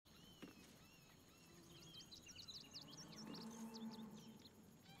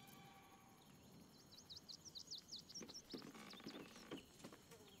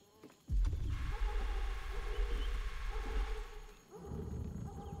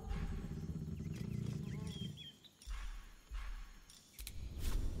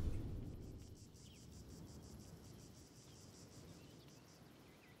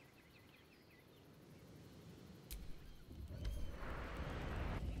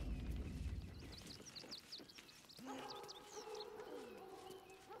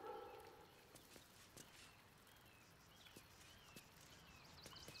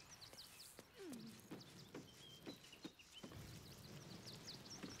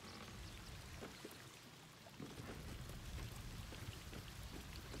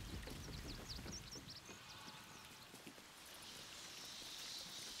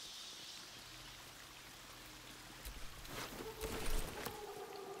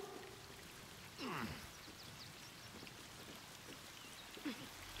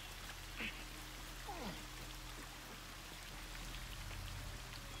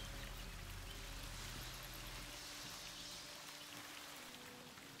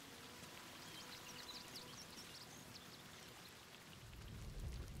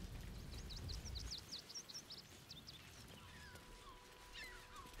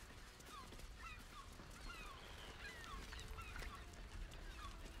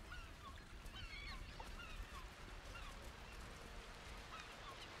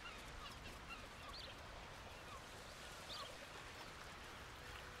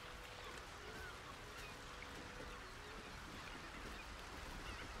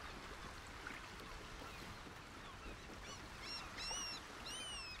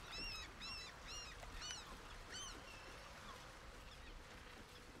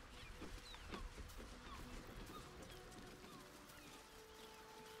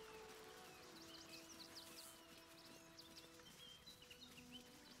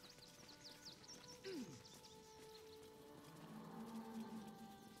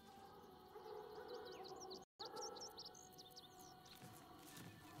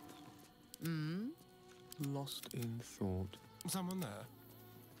lost in thought. Someone there?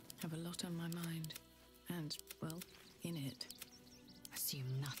 Have a lot on my mind. And, well, in it.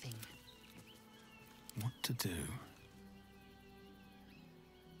 Assume nothing. What to do?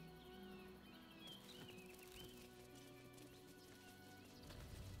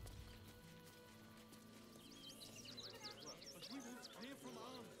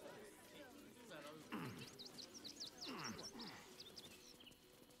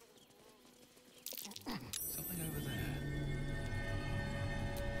 Something over there.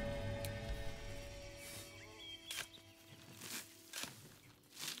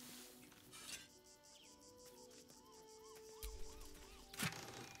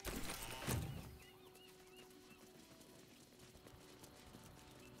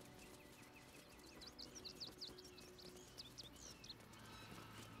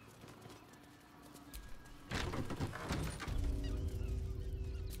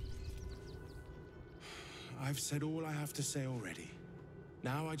 I've said all I have to say already.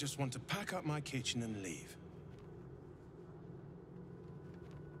 Now I just want to pack up my kitchen and leave.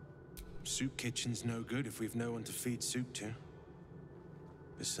 Soup kitchen's no good if we've no one to feed soup to.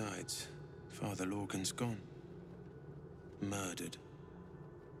 Besides, Father Lorgin's gone. Murdered.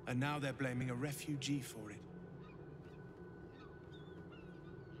 And now they're blaming a refugee for it.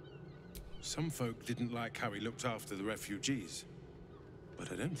 Some folk didn't like how he looked after the refugees, but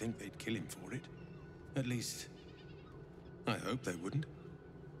I don't think they'd kill him for it. At least, I hope they wouldn't.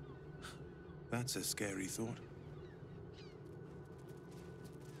 That's a scary thought.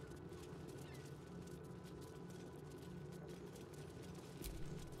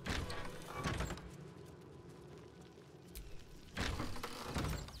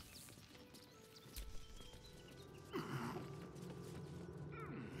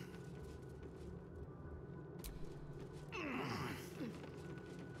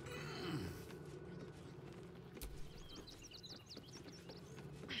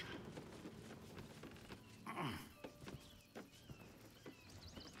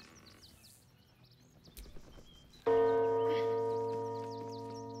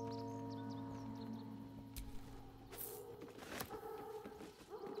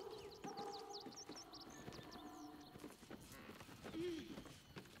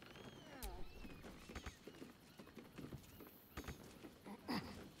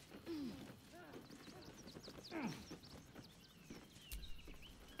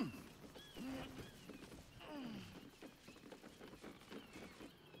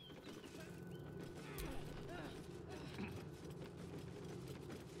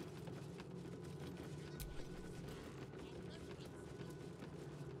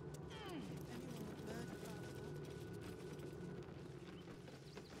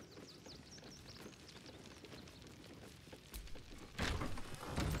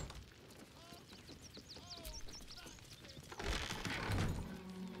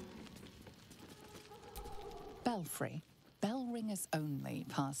 Belfry, bell ringers only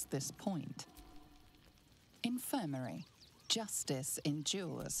past this point. Infirmary, justice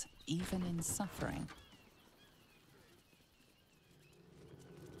endures, even in suffering.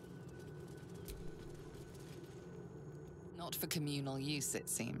 Not for communal use, it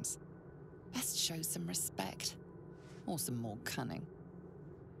seems. Best show some respect. Or some more cunning.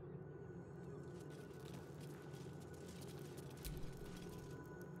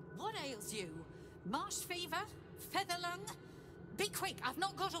 What ails you? Marsh fever? Feather lung? Be quick, I've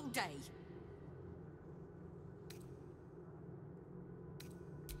not got all day.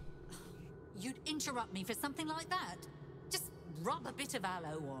 You'd interrupt me for something like that? Just rub a bit of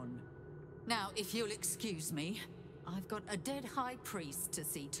aloe on. Now, if you'll excuse me, I've got a dead high priest to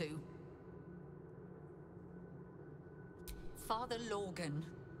see to. Father Lorgin.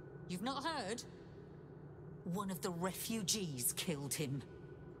 You've not heard? One of the refugees killed him.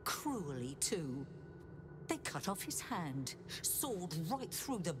 Cruelly, too. They cut off his hand, sawed right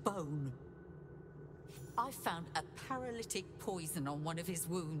through the bone. I found a paralytic poison on one of his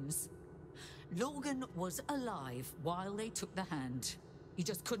wounds. Lorgin was alive while they took the hand. He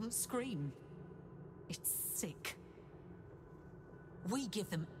just couldn't scream. It's sick. We give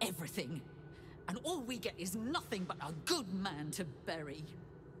them everything, and all we get is nothing but a good man to bury.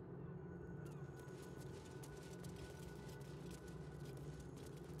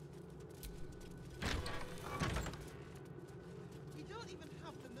 We don't even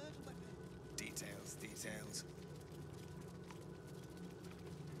have the murder weapon. Details, details.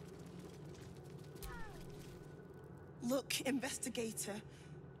 Look, investigator.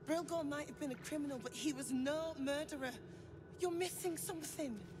 Brilgor might have been a criminal, but he was no murderer. You're missing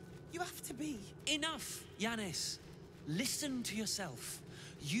something. You have to be. Enough, Yanis. Listen to yourself.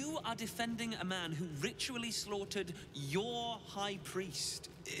 You are defending a man who ritually slaughtered your high priest.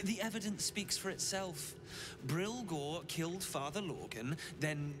 The evidence speaks for itself. Brilgor killed Father Lorgin,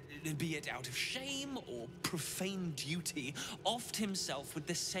 then, be it out of shame or profane duty, offed himself with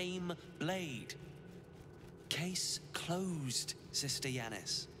the same blade. Case closed, Sister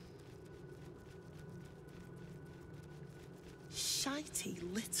Yanis. Shitey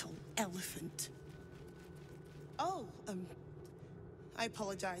little elephant. Oh, I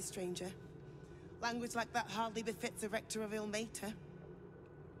apologize, stranger. Language like that hardly befits a rector of Ilmater.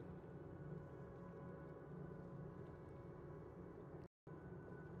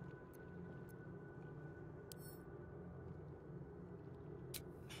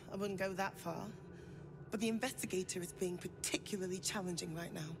 I wouldn't go that far, but the investigator is being particularly challenging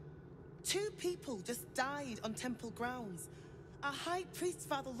right now. 2 people just died on temple grounds. Our high priest,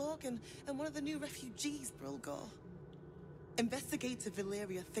 Father Lorgin, and one of the new refugees, Brilgor. Investigator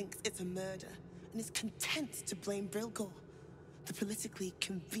Valeria thinks it's a murder and is content to blame Brilgor, the politically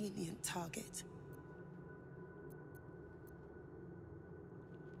convenient target.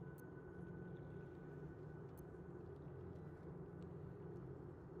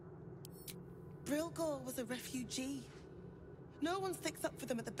 Brilgor was a refugee. No one sticks up for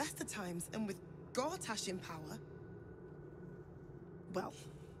them at the best of times, and with Gortash in power, well,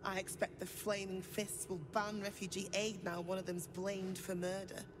 I expect the Flaming Fists will ban refugee aid now one of them's blamed for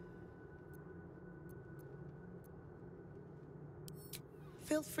murder.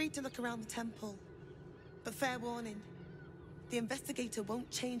 Feel free to look around the temple, but fair warning, the investigator won't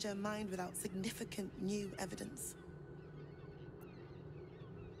change her mind without significant new evidence.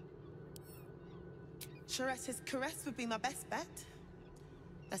 Chares's caress would be my best bet.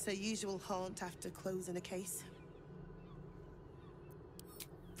 That's her usual haunt after closing a case.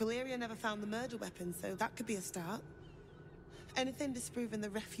 Valeria never found the murder weapon, so that could be a start. Anything disproving the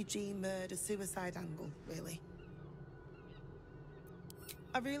refugee murder-suicide angle, really.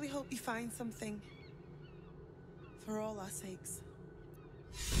 I really hope you find something. For all our sakes.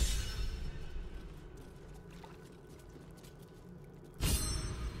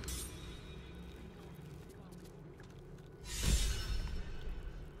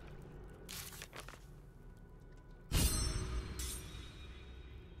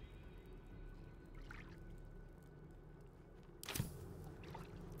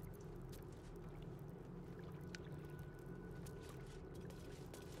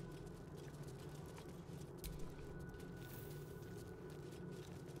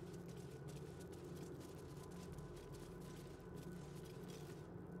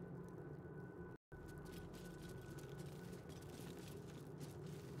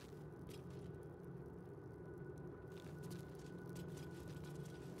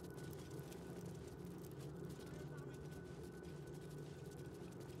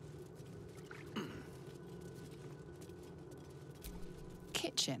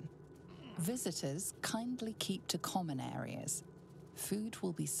 Kitchen. Visitors kindly keep to common areas. Food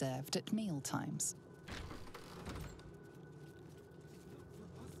will be served at mealtimes.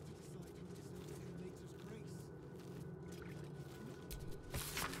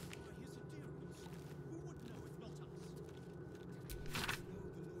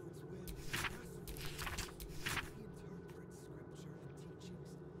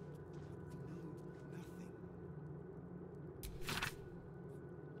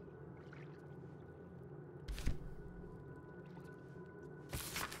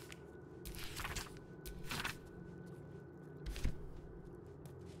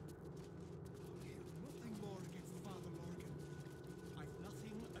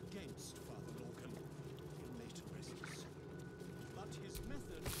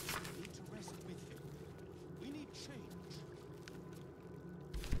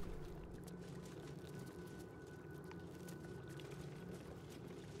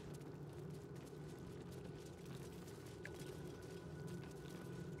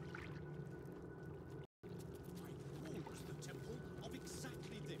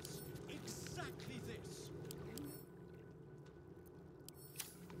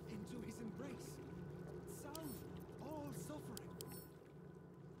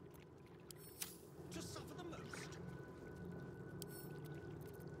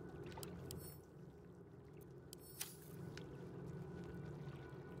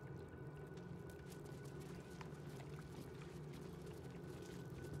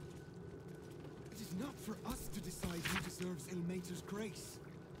 Not for us to decide who deserves Ilmater's grace.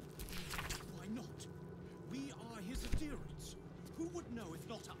 Why not? We are his adherents. Who would know if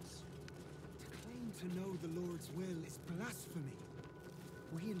not us? To claim to know the Lord's will is blasphemy.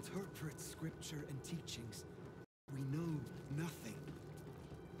 We interpret scripture and teachings. We know nothing.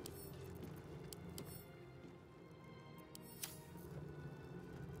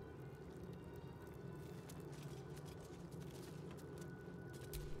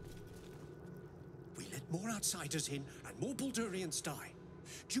 More outsiders in, and more Baldurians die.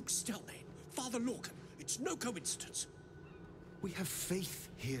 Duke Stelmane, Father Lorgin, it's no coincidence. We have faith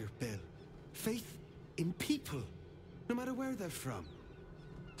here, Bill. Faith in people, no matter where they're from.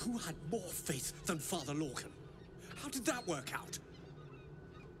 Who had more faith than Father Lorgin? How did that work out?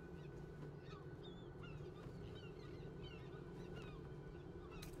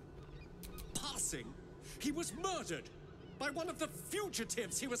 Passing? He was murdered by one of the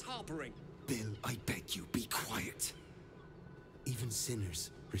fugitives he was harboring. Bill, I beg you, be quiet. Even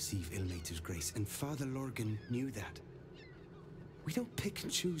sinners receive Ilmater's grace, and Father Lorgin knew that. We don't pick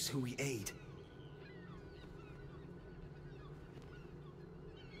and choose who we aid.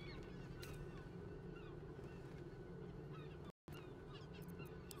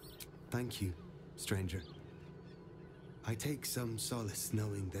 Thank you, stranger. I take some solace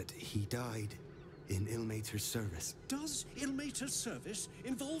knowing that he died in Ilmater's service. Does Ilmater's service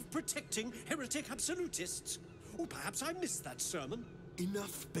involve protecting heretic absolutists? Or perhaps I missed that sermon.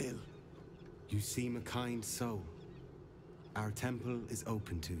 Enough, Bill. You seem a kind soul. Our temple is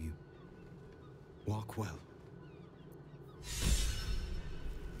open to you. Walk well.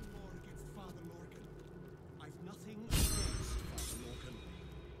 More against Father Lorgin. I've nothing against Father Lorgin.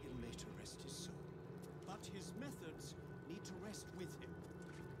 Ilmater rest his soul. But his methods need to rest with him.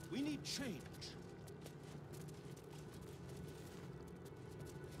 We need change.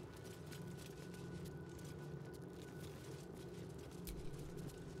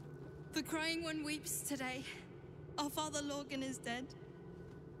 The Crying One weeps today. Our Father Lorgin is dead.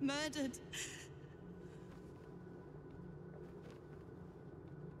 Murdered.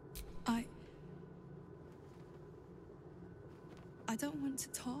 I don't want to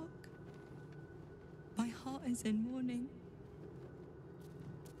talk. My heart is in mourning.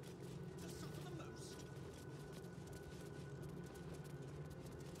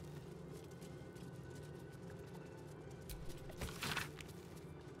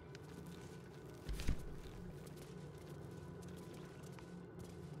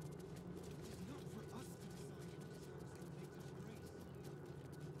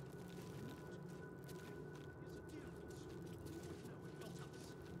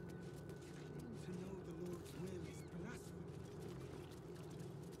 To know the Lord's will is blasphemy.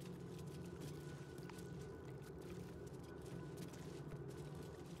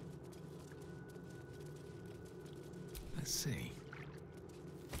 Let's see.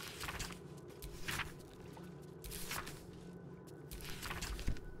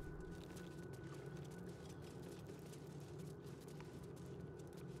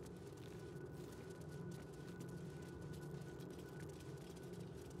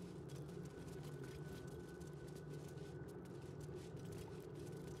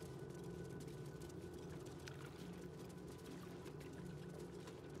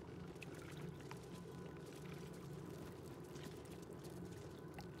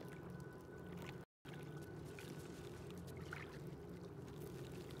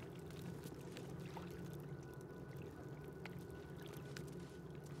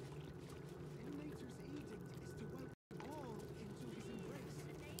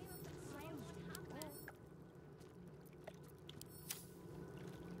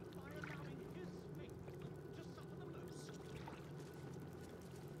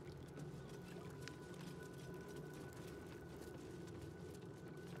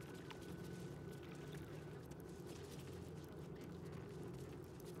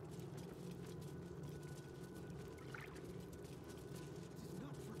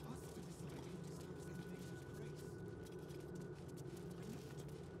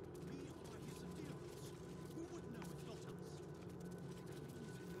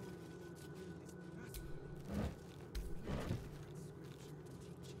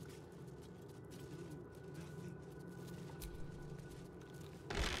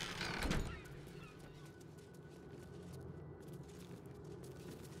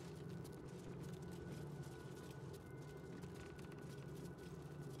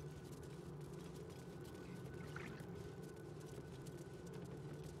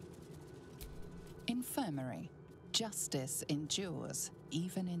 Infirmary. Justice endures,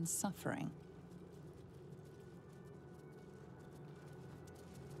 even in suffering.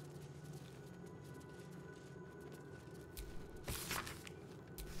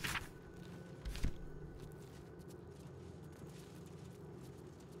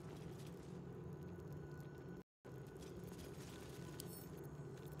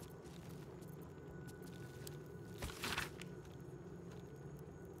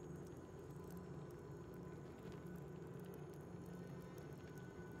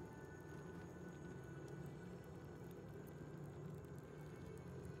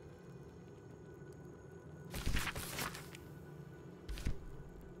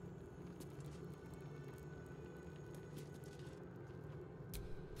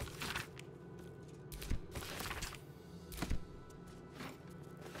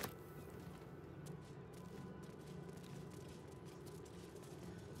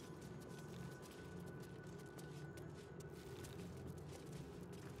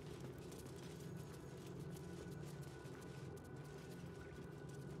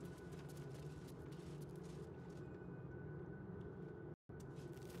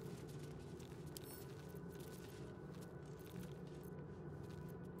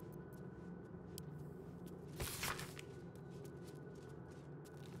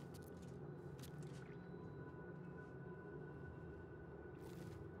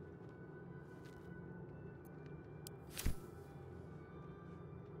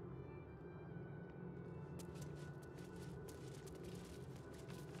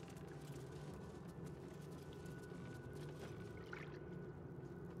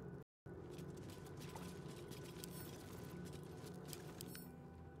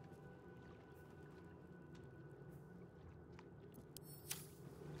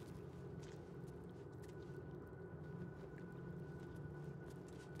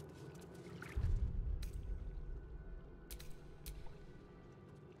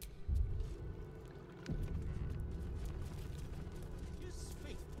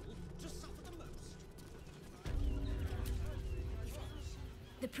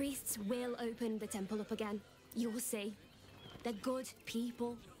 priests will open the temple up again. You'll see. They're good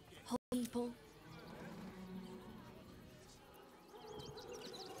people. Whole people.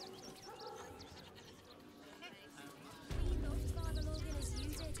 We loved Father Lorgin as you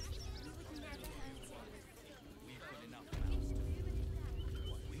did. We would never hurt him. We've got enough now.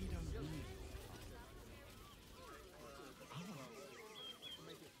 We don't need.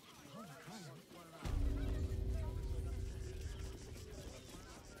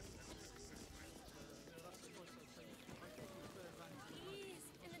 Please,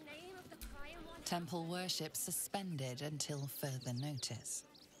 in the name of the crying one. Temple worship suspended until further notice.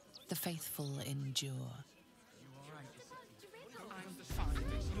 The faithful endure. I'm fine.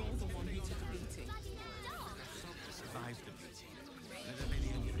 You're the one who took a beating. Survived the beating.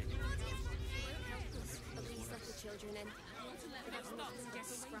 At least let the children in. They have nothing to get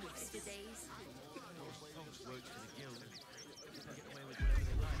scraps for days. Folks worked for the guild. They can get away with whatever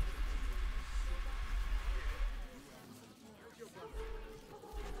they like.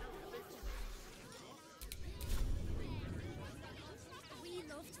 We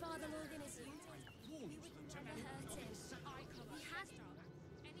loved Father Lorgin as you did. We would never hurt him. We had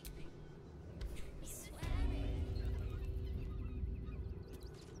anything. We swear it.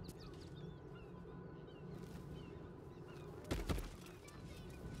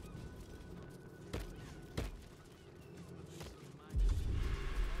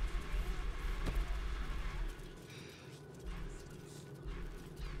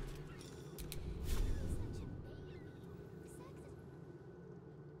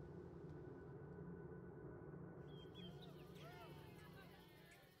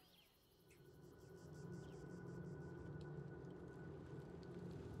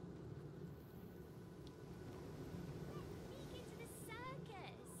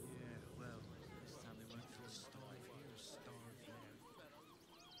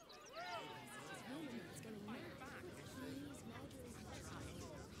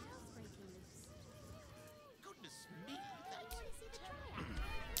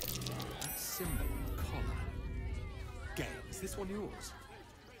 Symbol on the collar. Gale, is this one yours?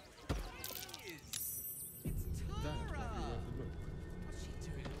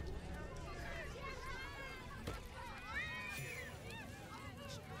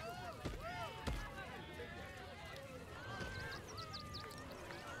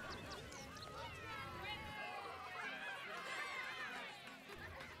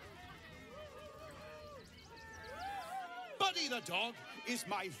 Buddy the dog is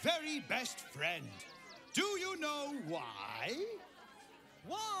my very best friend. Do you know why?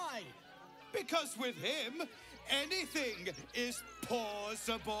 Why? Because with him, anything is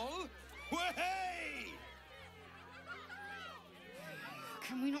possible. Way!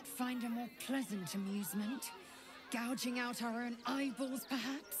 Can we not find a more pleasant amusement? Gouging out our own eyeballs,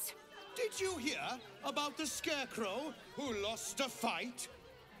 perhaps? Did you hear about the scarecrow who lost a fight?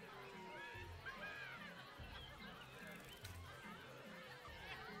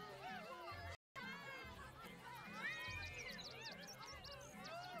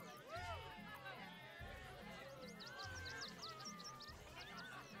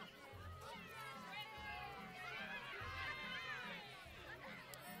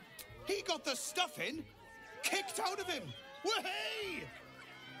 He got the stuffing kicked out of him. Way!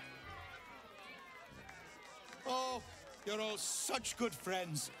 Oh, you're all such good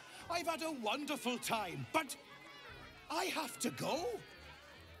friends. I've had a wonderful time, but I have to go.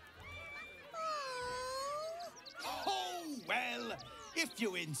 Oh, well, if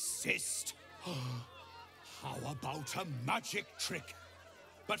you insist. How about a magic trick?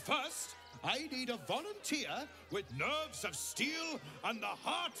 But first, I need a volunteer with nerves of steel and the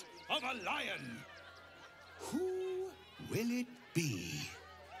heart of a lion. Who will it be?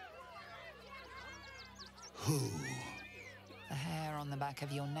 Who? The hair on the back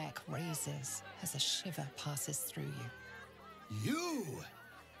of your neck raises as a shiver passes through you. You,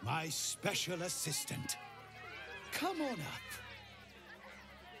 my special assistant. Come on up.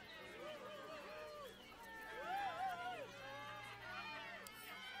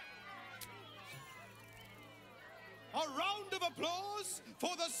 A round of applause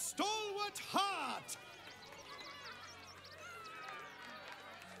for the stalwart heart.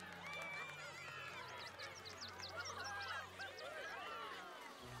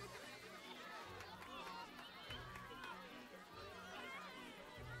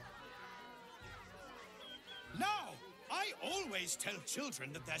 Now, I always tell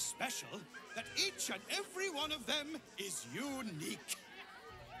children that they're special, that each and every one of them is unique.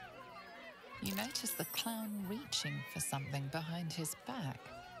 You notice the clown reaching for something behind his back.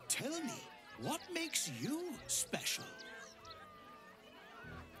 Tell me, what makes you special?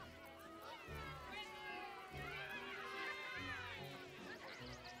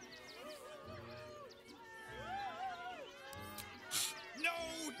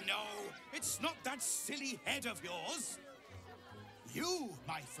 No, it's not that silly head of yours. You,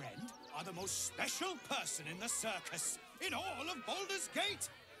 my friend, are the most special person in the circus, in all of Baldur's Gate.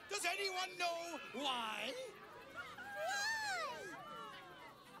 Does anyone know why?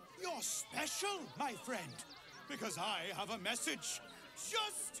 You're special, my friend, because I have a message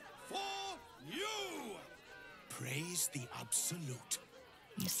just for you. Praise the Absolute.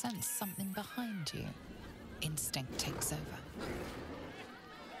 You sense something behind you. Instinct takes over.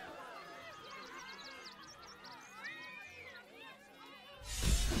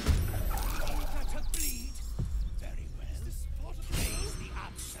 Eager to bleed? Very well. Praise the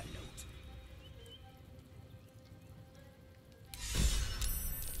Absolute.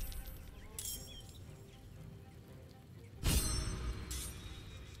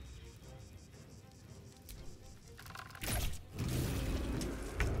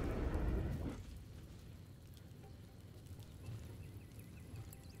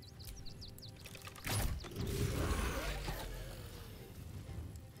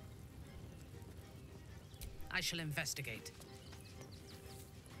 I shall investigate.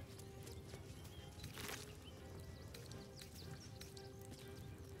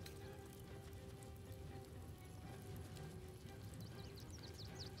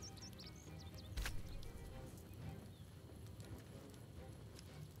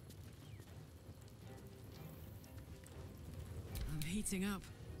 I'm heating up.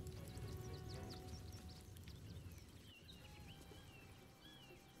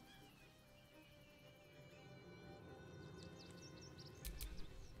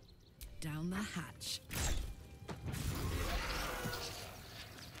 Down the hatch.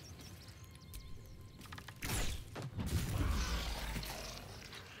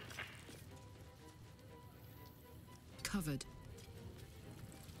 Covered.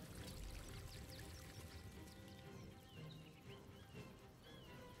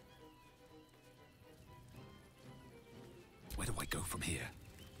 Where do I go from here?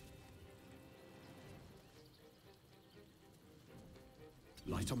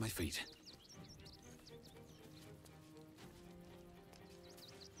 Light on my feet.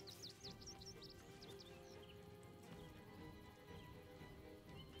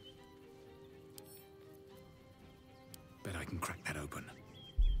 Bet I can crack that open.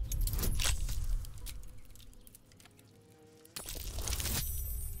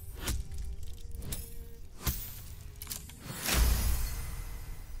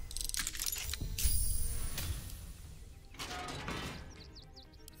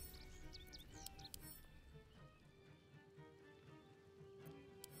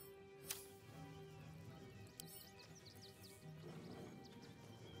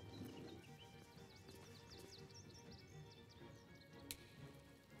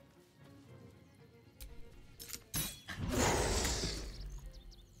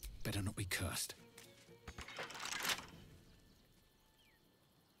 Better not be cursed.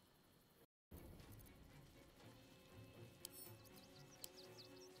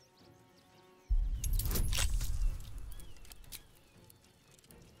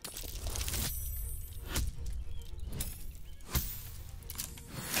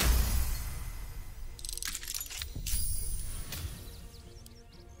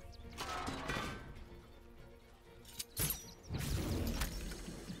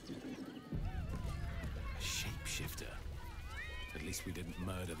 At least we didn't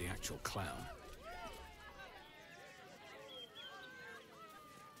murder the actual clown.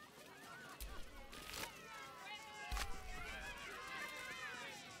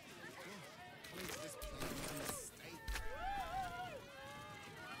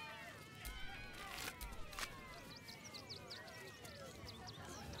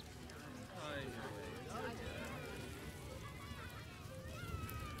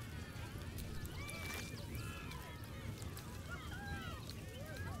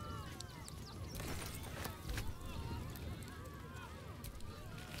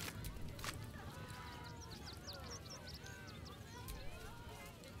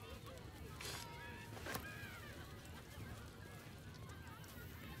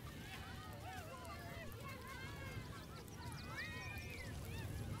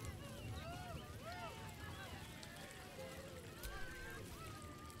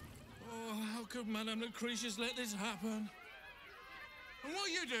 How could Madame Lucretius let this happen? And what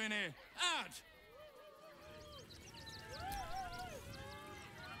are you doing here? Out!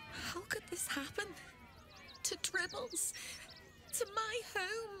 How could this happen? To Dribbles? To my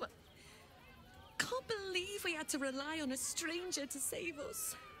home? Can't believe we had to rely on a stranger to save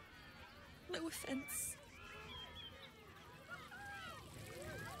us. No offense.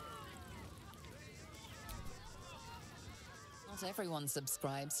 Not everyone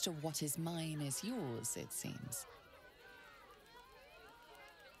subscribes to what is mine is yours, it seems.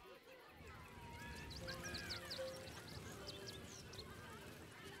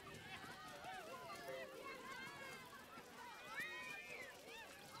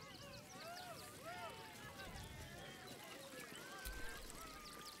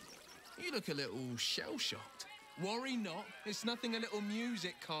 You look a little shell-shocked. Worry not, it's nothing a little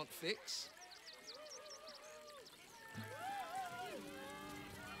music can't fix.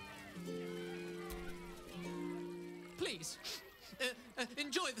 Please,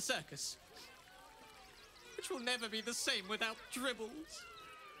 enjoy the circus, which will never be the same without dribbles.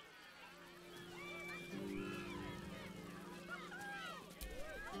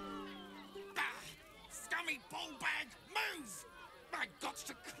 Scummy ballbag, move! I got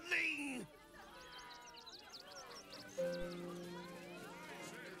to clean!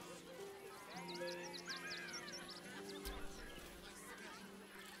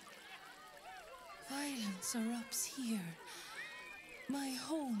 Violence erupts here. My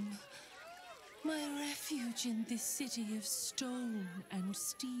home. My refuge in this city of stone and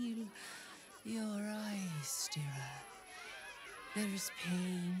steel. Your eyes, stirrer. There's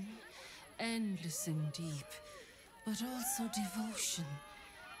pain, endless and deep, but also devotion,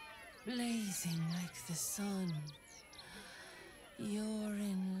 blazing like the sun. You're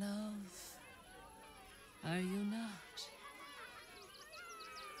in love, are you not?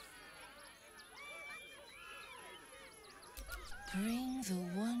 Bring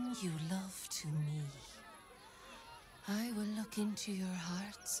the one you love to me. I will look into your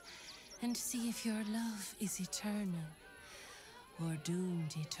hearts and see if your love is eternal or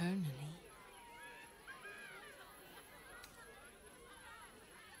doomed eternally.